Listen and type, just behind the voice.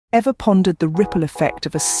Ever pondered the ripple effect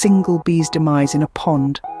of a single bee's demise in a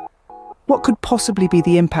pond? What could possibly be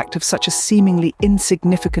the impact of such a seemingly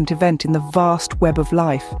insignificant event in the vast web of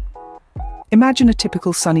life? Imagine a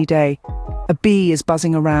typical sunny day. A bee is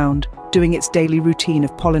buzzing around, doing its daily routine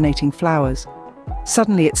of pollinating flowers.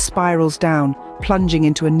 Suddenly it spirals down, plunging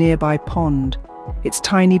into a nearby pond. Its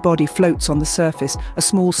tiny body floats on the surface, a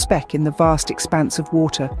small speck in the vast expanse of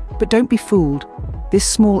water. But don't be fooled. This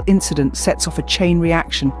small incident sets off a chain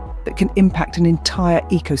reaction that can impact an entire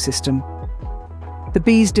ecosystem. The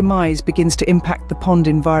bee's demise begins to impact the pond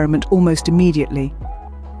environment almost immediately.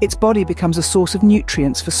 Its body becomes a source of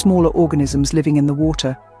nutrients for smaller organisms living in the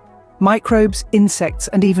water. Microbes, insects,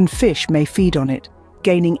 and even fish may feed on it,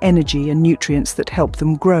 gaining energy and nutrients that help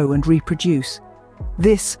them grow and reproduce.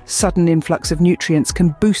 This sudden influx of nutrients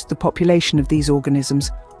can boost the population of these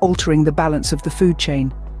organisms, altering the balance of the food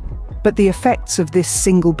chain. But the effects of this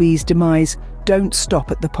single bee's demise don't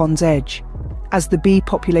stop at the pond's edge. As the bee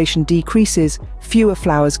population decreases, fewer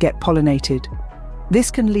flowers get pollinated. This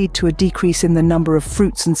can lead to a decrease in the number of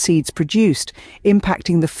fruits and seeds produced,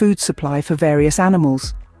 impacting the food supply for various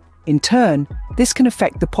animals. In turn, this can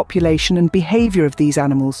affect the population and behavior of these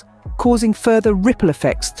animals, causing further ripple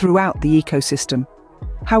effects throughout the ecosystem.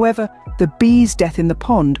 However, the bee's death in the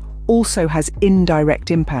pond also has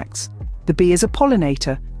indirect impacts. The bee is a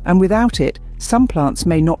pollinator, and without it, some plants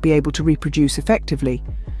may not be able to reproduce effectively.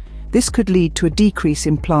 This could lead to a decrease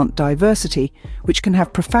in plant diversity, which can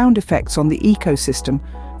have profound effects on the ecosystem,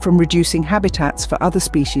 from reducing habitats for other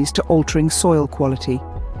species to altering soil quality.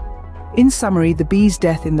 In summary, the bee's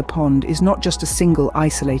death in the pond is not just a single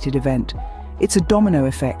isolated event. It's a domino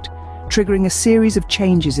effect, triggering a series of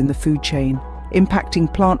changes in the food chain,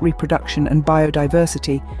 impacting plant reproduction and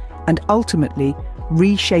biodiversity, and ultimately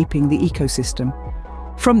reshaping the ecosystem.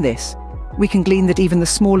 From this, we can glean that even the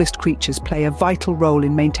smallest creatures play a vital role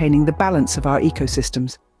in maintaining the balance of our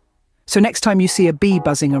ecosystems. So next time you see a bee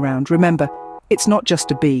buzzing around, remember, it's not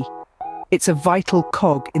just a bee. It's a vital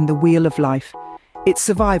cog in the wheel of life, its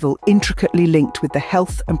survival intricately linked with the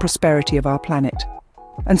health and prosperity of our planet.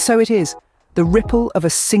 And so it is, the ripple of a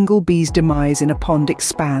single bee's demise in a pond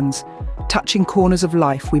expands, touching corners of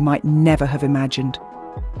life we might never have imagined.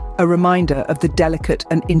 A reminder of the delicate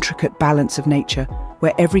and intricate balance of nature,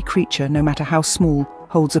 where every creature, no matter how small,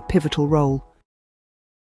 holds a pivotal role.